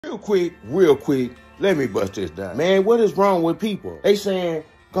Real quick, let me bust this down. Man, what is wrong with people? They saying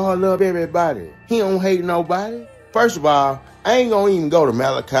God love everybody. He don't hate nobody. First of all, I ain't gonna even go to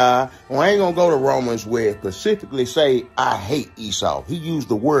Malachi, or I ain't gonna go to Romans where it specifically say, I hate Esau. He used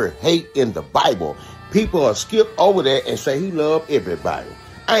the word hate in the Bible. People will skip over that and say he love everybody.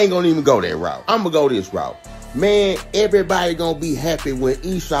 I ain't gonna even go that route. I'm gonna go this route. Man, everybody gonna be happy when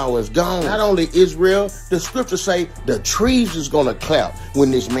Esau is gone. Not only Israel, the scriptures say the trees is gonna clap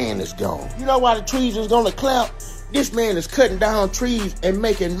when this man is gone. You know why the trees is gonna clap? This man is cutting down trees and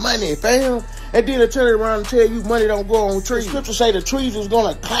making money, fam. And then they turn around and tell you money don't grow on trees. The scriptures say the trees is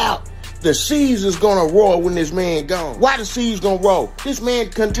gonna clap. The seas is gonna roar when this man gone. Why the seas gonna roar? This man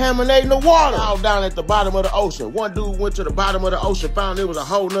contaminating the water. All down at the bottom of the ocean. One dude went to the bottom of the ocean, found there was a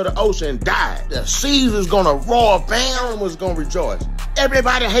whole nother ocean and died. The seas is gonna roar, fam. Was gonna rejoice.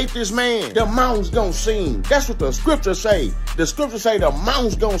 Everybody hate this man. The mountains gonna sing. That's what the scriptures say. The scriptures say the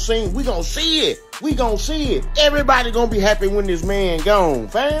mountains gonna sing. We gonna see it. We gonna see it. Everybody gonna be happy when this man gone,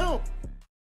 fam.